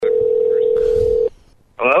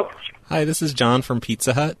Hi, this is John from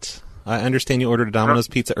Pizza Hut. I understand you ordered a Domino's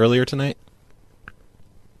pizza earlier tonight?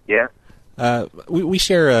 Yeah. We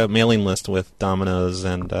share a mailing list with Domino's,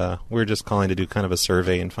 and we're just calling to do kind of a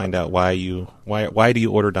survey and find out why do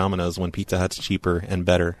you order Domino's when Pizza Hut's cheaper and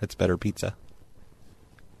better? It's better pizza.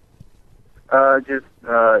 I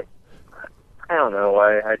don't know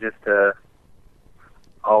why. I just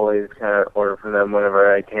always kind of order from them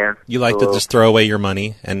whenever I can. You like to just throw away your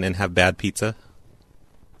money and have bad pizza?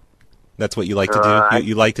 That's what you like to do?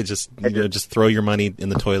 You like to just throw your money in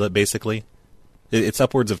the toilet, basically? It's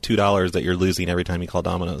upwards of $2 that you're losing every time you call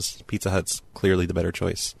Domino's. Pizza Hut's clearly the better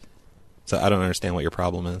choice. So I don't understand what your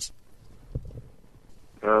problem is.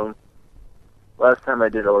 Last time I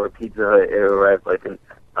did order Pizza Hut, it arrived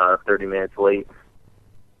 30 minutes late.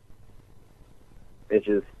 It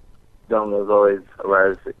just, Domino's always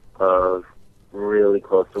arrives really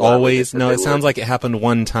close to always? No, it sounds like it happened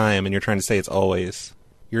one time, and you're trying to say it's always.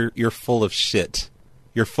 You're full of shit.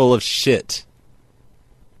 You're full of shit.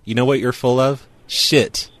 You know what you're full of?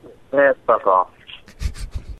 Shit. Yeah, fuck off.